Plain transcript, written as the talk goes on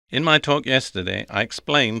In my talk yesterday, I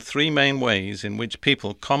explained three main ways in which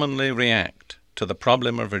people commonly react to the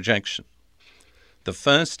problem of rejection. The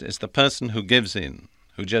first is the person who gives in,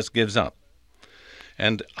 who just gives up.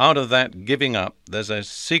 And out of that giving up, there's a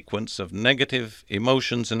sequence of negative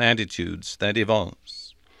emotions and attitudes that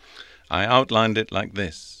evolves. I outlined it like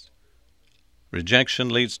this. Rejection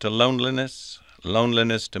leads to loneliness,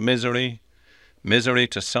 loneliness to misery, misery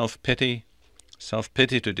to self-pity,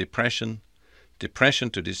 self-pity to depression, depression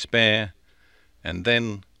to despair, and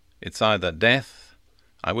then it's either death,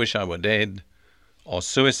 I wish I were dead, or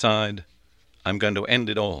suicide, I'm going to end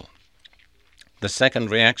it all. The second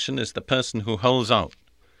reaction is the person who holds out.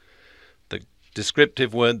 The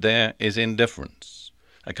descriptive word there is indifference,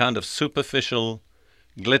 a kind of superficial,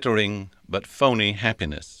 glittering, but phony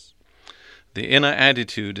happiness. The inner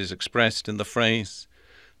attitude is expressed in the phrase,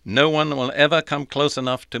 "No one will ever come close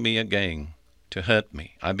enough to me again to hurt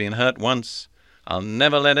me. I've been hurt once. I'll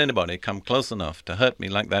never let anybody come close enough to hurt me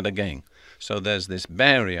like that again." So there's this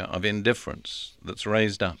barrier of indifference that's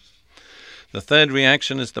raised up. The third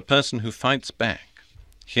reaction is the person who fights back.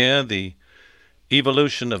 Here, the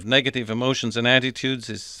evolution of negative emotions and attitudes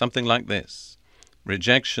is something like this.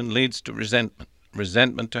 Rejection leads to resentment,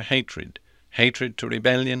 resentment to hatred, hatred to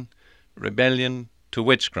rebellion, rebellion to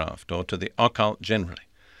witchcraft or to the occult generally.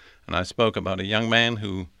 And I spoke about a young man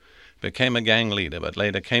who became a gang leader but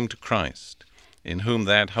later came to Christ, in whom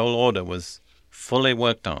that whole order was fully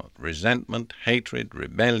worked out. Resentment, hatred,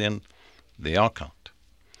 rebellion, the occult.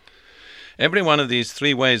 Every one of these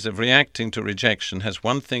three ways of reacting to rejection has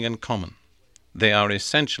one thing in common. They are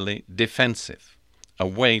essentially defensive, a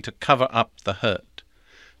way to cover up the hurt.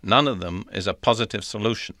 None of them is a positive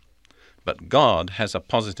solution, but God has a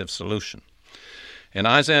positive solution. In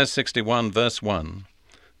Isaiah 61 verse 1,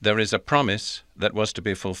 there is a promise that was to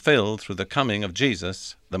be fulfilled through the coming of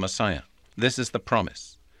Jesus, the Messiah. This is the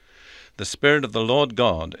promise. "The Spirit of the Lord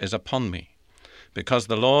God is upon me, because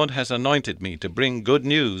the Lord has anointed me to bring good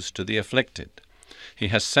news to the afflicted. He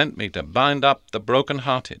has sent me to bind up the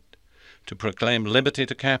brokenhearted, to proclaim liberty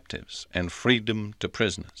to captives and freedom to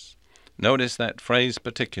prisoners." Notice that phrase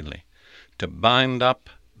particularly, to bind up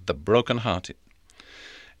the brokenhearted.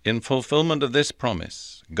 In fulfillment of this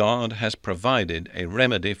promise, God has provided a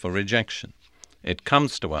remedy for rejection. It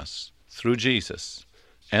comes to us through Jesus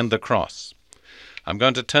and the cross. I'm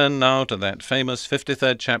going to turn now to that famous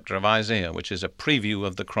 53rd chapter of Isaiah, which is a preview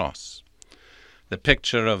of the cross. The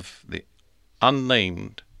picture of the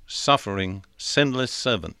unnamed, suffering, sinless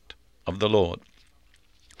servant of the Lord.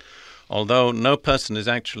 Although no person is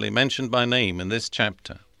actually mentioned by name in this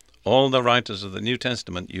chapter, all the writers of the New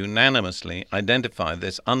Testament unanimously identify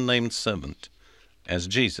this unnamed servant as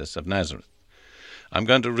Jesus of Nazareth. I'm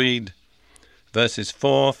going to read verses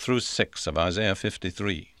 4 through 6 of Isaiah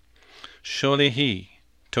 53. "Surely he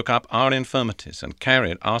took up our infirmities and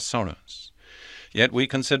carried our sorrows. Yet we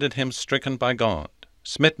considered him stricken by God,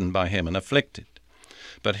 smitten by him and afflicted.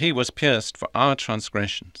 But he was pierced for our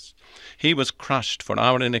transgressions. He was crushed for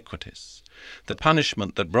our iniquities. The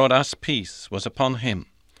punishment that brought us peace was upon him,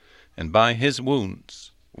 and by his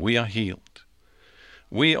wounds we are healed.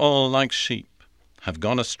 We all, like sheep, have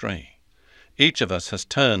gone astray. Each of us has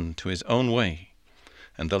turned to his own way,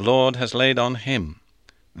 and the Lord has laid on him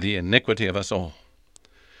the iniquity of us all."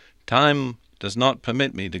 Time does not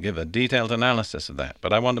permit me to give a detailed analysis of that,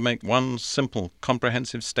 but I want to make one simple,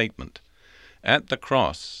 comprehensive statement. At the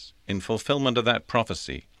cross, in fulfillment of that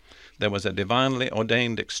prophecy, there was a divinely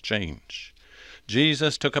ordained exchange.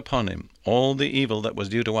 Jesus took upon him all the evil that was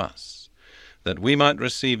due to us, that we might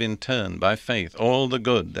receive in turn by faith all the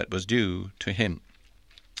good that was due to him.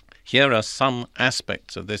 Here are some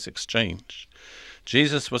aspects of this exchange.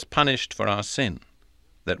 Jesus was punished for our sin,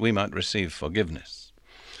 that we might receive forgiveness.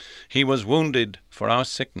 He was wounded for our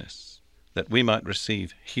sickness, that we might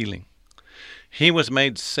receive healing. He was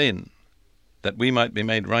made sin, that we might be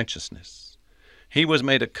made righteousness. He was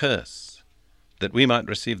made a curse, that we might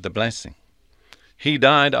receive the blessing. He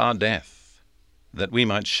died our death, that we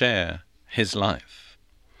might share his life.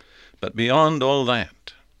 But beyond all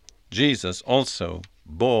that, Jesus also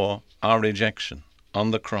bore our rejection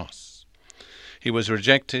on the cross. He was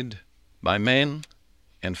rejected by men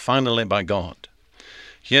and finally by God.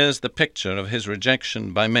 Here's the picture of his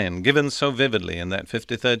rejection by men, given so vividly in that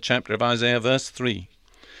 53rd chapter of Isaiah, verse 3.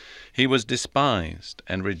 "He was despised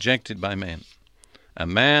and rejected by men, a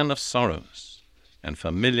man of sorrows and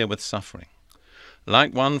familiar with suffering.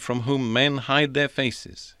 Like one from whom men hide their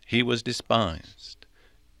faces, he was despised,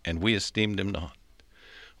 and we esteemed him not."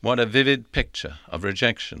 What a vivid picture of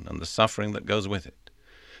rejection and the suffering that goes with it.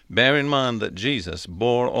 Bear in mind that Jesus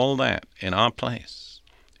bore all that in our place.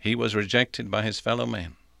 He was rejected by his fellow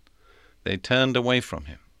men. They turned away from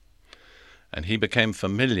him, and he became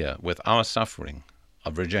familiar with our suffering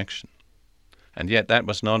of rejection. And yet that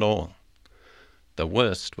was not all. The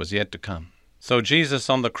worst was yet to come. So Jesus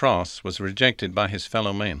on the cross was rejected by his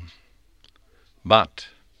fellow men. But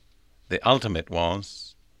the ultimate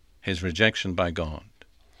was his rejection by God.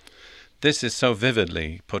 This is so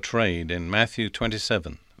vividly portrayed in Matthew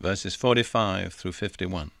 27, verses 45 through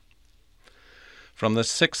 51. From the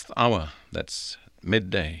 6th hour, that's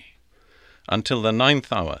midday, until the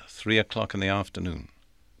 9th hour, 3 o'clock in the afternoon,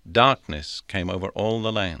 darkness came over all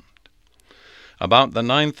the land. About the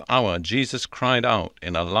 9th hour, Jesus cried out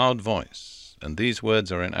in a loud voice, and these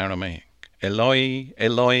words are in Aramaic, Eloi,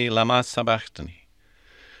 Eloi, lama sabachthani,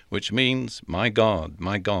 which means, my God,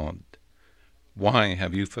 why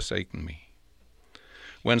have you forsaken me?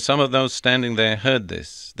 When some of those standing there heard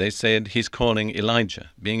this, they said, he's calling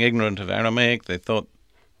Elijah. Being ignorant of Aramaic, they thought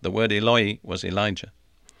the word Eloi was Elijah.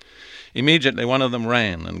 Immediately one of them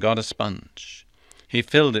ran and got a sponge. He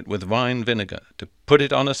filled it with wine vinegar to put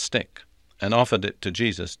it on a stick and offered it to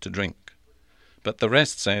Jesus to drink. But the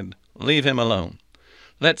rest said, leave him alone.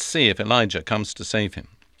 Let's see if Elijah comes to save him.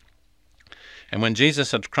 And when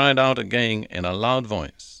Jesus had cried out again in a loud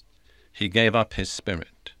voice, he gave up his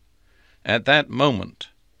spirit. At that moment,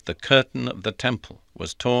 the curtain of the temple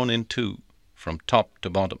was torn in two from top to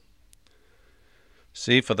bottom.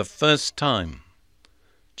 See, for the first time,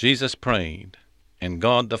 Jesus prayed, and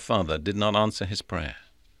God the Father did not answer his prayer.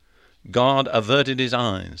 God averted his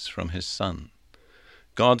eyes from his Son.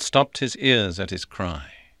 God stopped his ears at his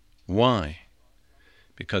cry. Why?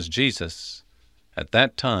 Because Jesus, at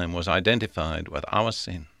that time, was identified with our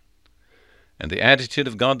sin. And the attitude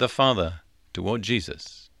of God the Father toward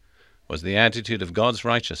Jesus was the attitude of God's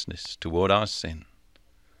righteousness toward our sin.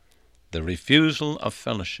 The refusal of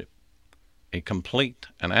fellowship, a complete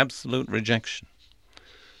and absolute rejection.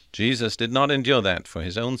 Jesus did not endure that for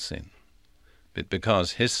his own sin, but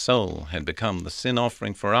because his soul had become the sin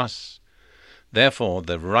offering for us. Therefore,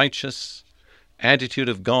 the righteous attitude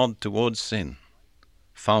of God toward sin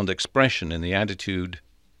found expression in the attitude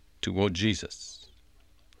toward Jesus.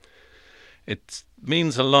 It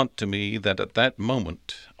means a lot to me that at that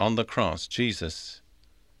moment on the cross, Jesus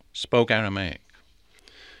spoke Aramaic.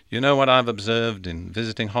 You know what I've observed in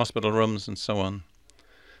visiting hospital rooms and so on?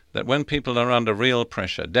 That when people are under real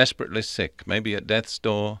pressure, desperately sick, maybe at death's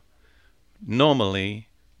door, normally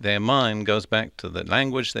their mind goes back to the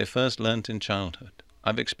language they first learnt in childhood.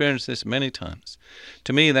 I've experienced this many times.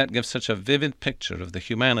 To me, that gives such a vivid picture of the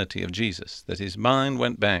humanity of Jesus, that his mind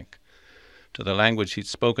went back to the language he'd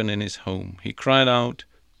spoken in his home. He cried out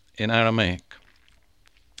in Aramaic.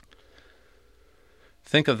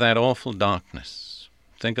 Think of that awful darkness.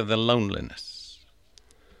 Think of the loneliness,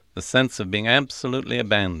 the sense of being absolutely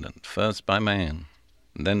abandoned, first by man,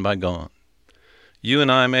 and then by God. You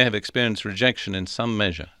and I may have experienced rejection in some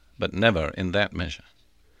measure, but never in that measure.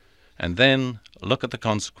 And then look at the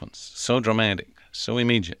consequence, so dramatic, so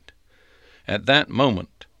immediate. At that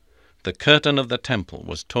moment, the curtain of the temple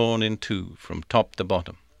was torn in two from top to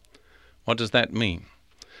bottom. What does that mean?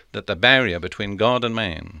 That the barrier between God and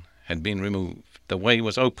man had been removed. The way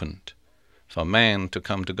was opened for man to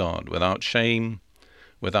come to God without shame,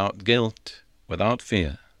 without guilt, without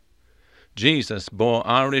fear. Jesus bore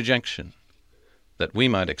our rejection that we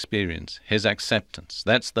might experience his acceptance.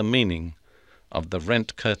 That's the meaning of the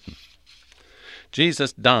rent curtain.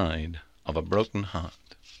 Jesus died of a broken heart.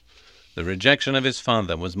 The rejection of his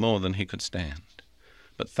Father was more than he could stand.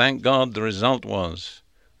 But thank God the result was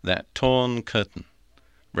that torn curtain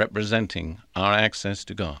representing our access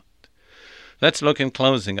to God. Let's look in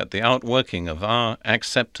closing at the outworking of our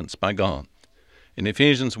acceptance by God. In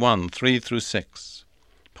Ephesians 1, 3 through 6,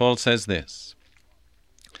 Paul says this,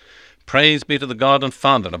 Praise be to the God and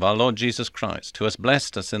Father of our Lord Jesus Christ, who has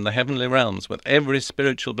blessed us in the heavenly realms with every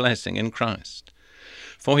spiritual blessing in Christ.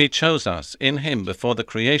 For he chose us in him before the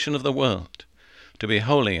creation of the world to be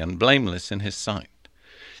holy and blameless in his sight.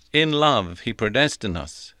 In love he predestined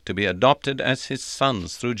us to be adopted as his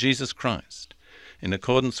sons through Jesus Christ, in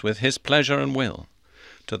accordance with his pleasure and will,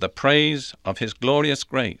 to the praise of his glorious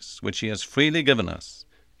grace, which he has freely given us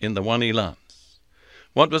in the one he loves.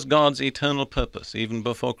 What was God's eternal purpose, even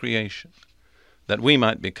before creation? That we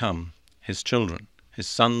might become his children, his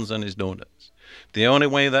sons and his daughters. The only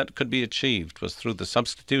way that could be achieved was through the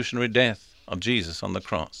substitutionary death of Jesus on the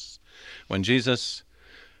cross. When Jesus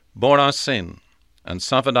bore our sin and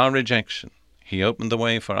suffered our rejection, he opened the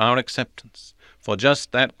way for our acceptance. For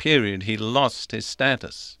just that period, he lost his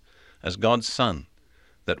status as God's son,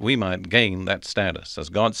 that we might gain that status as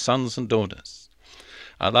God's sons and daughters.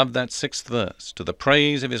 I love that 6th verse, to the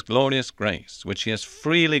praise of his glorious grace, which he has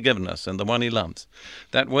freely given us in the one he loves.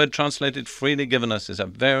 That word translated freely given us is a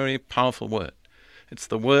very powerful word. It's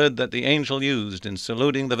the word that the angel used in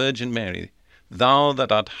saluting the Virgin Mary, thou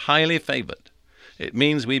that art highly favored. It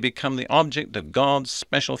means we become the object of God's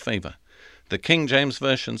special favor. The King James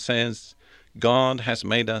Version says, God has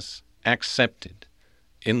made us accepted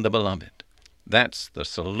in the beloved. That's the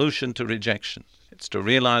solution to rejection. It's to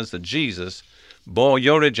realize that Jesus bore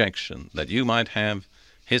your rejection, that you might have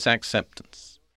his acceptance.